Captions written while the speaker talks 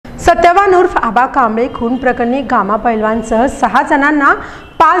सत्यवान उर्फ आबा कांबळे खून प्रकरणी गामा पैलवानसह 6 जणांना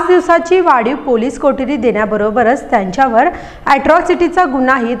 5 दिवसाची वाढीव पोलीस कोठडी देण्याबरोबरच त्यांच्यावर अॅट्रॉसिटीचा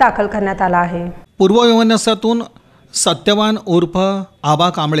गुन्हाही दाखल करण्यात आला आहे। पूर्ववैमनस्यातून सत्यवान उर्फ आबा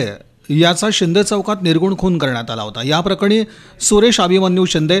कांबळे याचा शिंदे चौकात निर्गुण खून करण्यात आला होता। या प्रकरणी सुरेश अभिमन्यू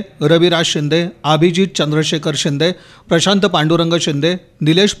शिंदे, रविराज शिंदे, अभिजित चंद्रशेखर शिंदे, प्रशांत पांडुरंग शिंदे,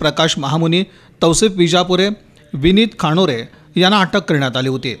 निलेश प्रकाश महामुनी, तौसिफ विजापुरे, विनीत खानोरे यांना अटक करण्यात आली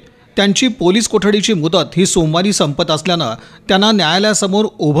होती। त्यांची पोलीस कोठडीची मुदत ही सोमवारी संपत असल्यानं त्यांना न्यायालयासमोर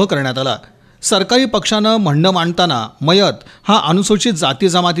उभं करण्यात आलं। सरकारी पक्षानं म्हणणं मांडताना मयत हा अनुसूचित जाती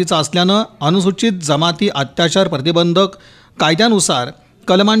जमातीचा असल्यानं अनुसूचित जमाती अत्याचार प्रतिबंधक कायद्यानुसार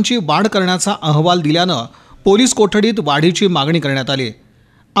कलमांची वाढ करण्याचा अहवाल दिल्यानं पोलीस कोठडीत वाढीची मागणी करण्यात आली।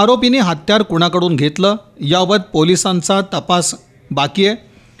 आरोपीने हत्यार कुणाकडून घेतलं याबाबत पोलिसांचा तपास बाकी आहे।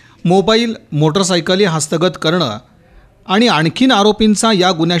 मोबाईल, मोटरसायकली हस्तगत करणं आणि आणखीन आरोपींचा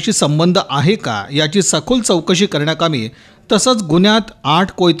या गुन्ह्याशी संबंध आहे का याची सखोल चौकशी करण्याकामी तसंच गुन्ह्यात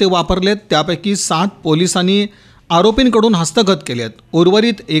 8 कोयते वापरलेत, त्यापैकी 7 पोलिसांनी आरोपींकडून हस्तगत केलेत।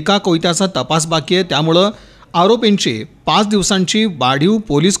 उर्वरित एका कोयत्याचा तपास बाकी आहे। त्यामुळं आरोपींची 5 दिवसांची वाढीव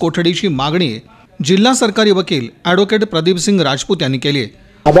पोलीस कोठडीची मागणी जिल्हा सरकारी वकील ॲडव्होकेट प्रदीप सिंग राजपूत यांनी केली।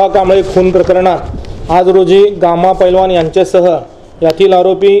 आबा कांबळे खून प्रकरणात आज रोजी गामा पैलवान यांच्यासह यातील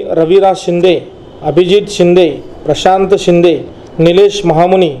आरोपी रविराज शिंदे, अभिजित शिंदे, प्रशांत शिंदे, निलेश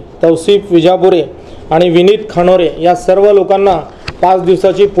महामुनी, तौसिफ विजापुरे आणि विनीत खानोरे या सर्व लोकांना 5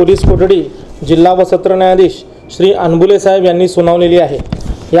 दिवसाची पोलीस कोठडी जिल्हा व सत्र न्यायाधीश श्री अनबुले साहेब यांनी सुनावलेली आहे।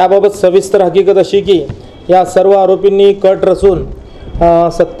 याबाबत सविस्तर हकीकत अशी की या सर्व आरोपींनी कट रचून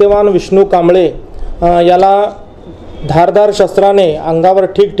सत्यवान विष्णू कांबळे याला धारदार शस्त्राने अंगावर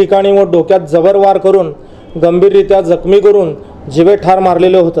ठिकठिकाणी व डोक्यात जबर वार करून गंभीररित्या जखमी करून जीवे ठार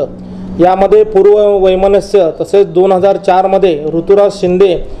मारलेलं होतं। यामध्ये पूर्व वैमनस्य तसेच 2004 मध्ये ऋतुराज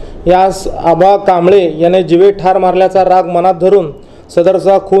शिंदे यास आबा कांबळे याने जीवे ठार मारल्याचा राग मनात धरून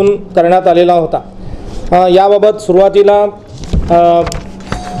सदरचा खून करण्यात आलेला होता। याबाबत सुरुवातीला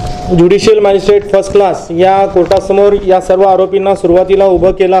ज्युडिशियल मॅजिस्ट्रेट फर्स्ट क्लास या कोर्टासमोर या सर्व आरोपींना सुरुवातीला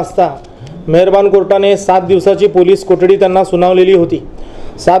उभं केलं असता मेहरबान कोर्टाने 7 दिवसाची पोलीस कोठडी त्यांना सुनावलेली होती।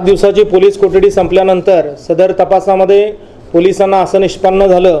 7 दिवसाची पोलीस कोठडी संपल्यानंतर सदर तपासामध्ये पोलिसांना असं निष्पन्न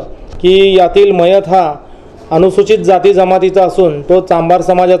झालं की यातील मयत हा अनुसूचित जाती जमातीचा असून तो चांभार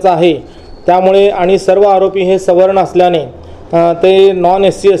समाजाचा आहे। त्यामुळे आणि सर्व आरोपी हे सवर्ण असल्याने ते नॉन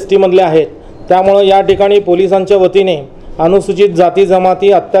SC ST मधले आहेत। त्यामुळे या ठिकाणी पोलिसांच्या वतीने अनुसूचित जाती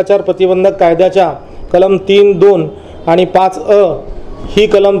जमाती अत्याचार प्रतिबंधक कायद्याच्या कलम 3(2) आणि 5(अ) ही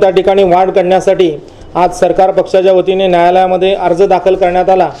कलम त्या ठिकाणी वाढ करण्यासाठी आज सरकार पक्षाच्या वतीने न्यायालयामध्ये अर्ज दाखल करण्यात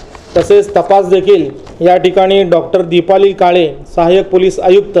आला। तसेच तपास देखील या ठिकाणी डॉक्टर दीपाली काळे, सहाय्यक पोलीस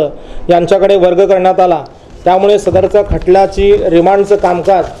आयुक्त यांच्याकडे वर्ग करण्यात आला। त्यामुळे सदरचा खटल्याची रिमांडचं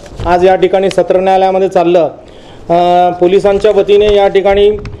कामकाज आज या ठिकाणी सत्र न्यायालयामध्ये चाललं। पोलिसांच्या वतीने या ठिकाणी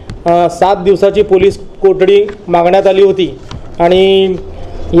 7 दिवसाची पोलीस कोठडी मागण्यात आली होती आणि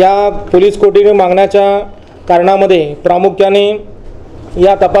या पोलीस कोठडी मागण्याच्या कारणामध्ये प्रामुख्याने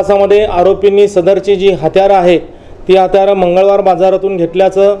या तपासामध्ये आरोपींनी सदरची जी हत्यारं आहेत ती हत्यारं मंगळवार बाजारातून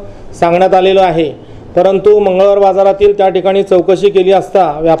घेतल्याचं सांगण्यात आलेलं आहे। परंतु मंगळवार बाजारातील त्या ठिकाणी चौकशी केली असता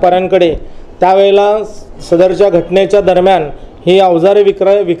व्यापाऱ्यांकडे त्यावेळेला सदरच्या घटनेच्या दरम्यान ही अवजारे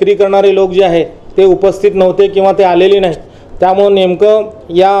विक्री करणारे लोक जे आहेत ते उपस्थित नव्हते किंवा ते आलेले नाहीत। त्यामुळे नेमकं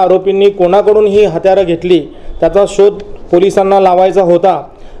या आरोपींनी कोणाकडून ही हत्यारं घेतली त्याचा शोध पोलिसांना लावायचा होता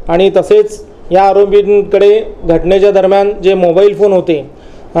आणि तसेच या आरोपींकडे घटनेच्या दरम्यान जे मोबाईल फोन होते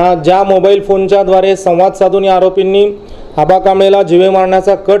ज्या मोबाईल फोनच्याद्वारे संवाद साधून या आरोपींनी आबा कांबळेला जीवे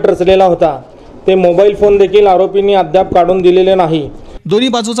मारण्याचा कट रचलेला होता ते मोबाईल फोन देखील आरोपींनी अद्याप काढून दिलेले नाही। दोन्ही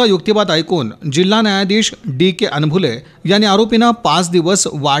बाजूचा युक्तिवाद ऐकून जिल्हा न्यायाधीश DK अनबुले यांनी आरोपींना 5 दिवस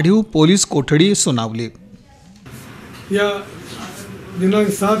वाढीव पोलीस कोठडी सुनावली। या दिनांक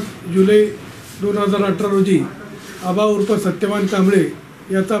 7 जुलै 2018 रोजी आबा उर्फ सत्यवान कांबळे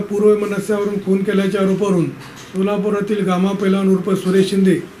याचा पूर्ववैमनस्यावरून खून केल्याच्या आरोपावरून सोलापुरातील गामा पैलवान उर्फ सुरेश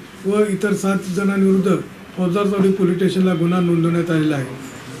शिंदे व इतर 7 जणांविरुद्ध फौजदार चौकी पोलीस स्टेशनला गुन्हा नोंदवण्यात आलेला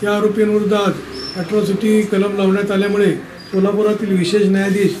आहे। या आरोपींविरुद्ध आज अॅट्रॉसिटी कलम लावण्यात आल्यामुळे सोलापुरातील विशेष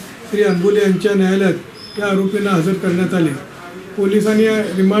न्यायाधीश श्री अनबुले यांच्या न्यायालयात या आरोपींना हजर करण्यात आले। पोलिसांनी या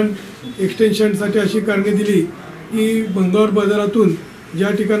रिमांड एक्सटेन्शनसाठी अशी कारणे दिली की मंगळवार बाजारातून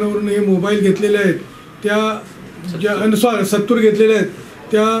ज्या ठिकाणावरून हे मोबाईल घेतलेले आहेत त्या ज्या अनुसार 70 घेतलेले आहेत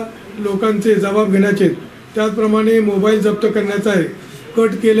त्या लोकांचे जबाब घेण्याचे, त्याचप्रमाणे मोबाईल जप्त करण्याचा आहे।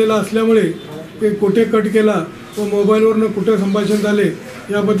 कट केलेला असल्यामुळे ते कुठे कट केला व मोबाईलवरनं कुठे संभाषण झाले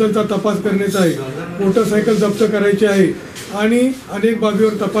याबद्दलचा तपास करण्याचा आहे। मोटरसायकल जप्त करायची आहे आणि अनेक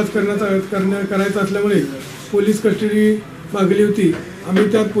बाबीवर तपास करायचा असल्यामुळे पोलीस कस्टडी मागली होती।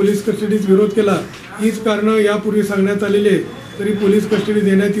 आम्ही त्यात पोलीस कस्टडीत विरोध केला. हीच कारणं यापूर्वी सांगण्यात आलेली आहे, तरी पोलीस कस्टडी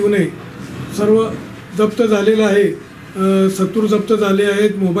देण्यात येऊ नये. सर्व जप्त झालेलं आहे. सत्तूर जप्त झाले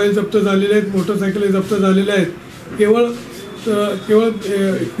आहेत, मोबाईल जप्त झालेले आहेत, मोटरसायकली जप्त झालेल्या आहेत. केवळ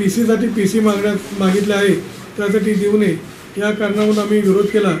PC मागितले आहे, त्यासाठी देऊ नये या कारणावरून आम्ही विरोध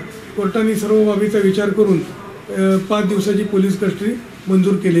केला. कोर्टाने सर्व बाबीचा विचार करून 5 दिवसाची पोलीस कस्टडी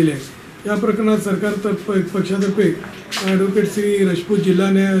मंजूर केलेली आहे. या प्रकरणात पक्षातर्फे ॲडव्होकेट श्री राजपूत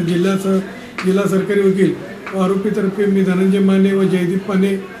जिल्हा सरकारी वकील व आरोपीतर्फे मी धनंजय माने व जयदीप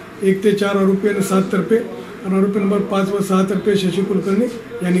पाने 1 ते 4 आरोपी आणि 7 तर्फे आणि आरोपी नंबर 5 व 6 तर्फे शशी कुलकर्णी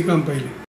यांनी काम पाहिले.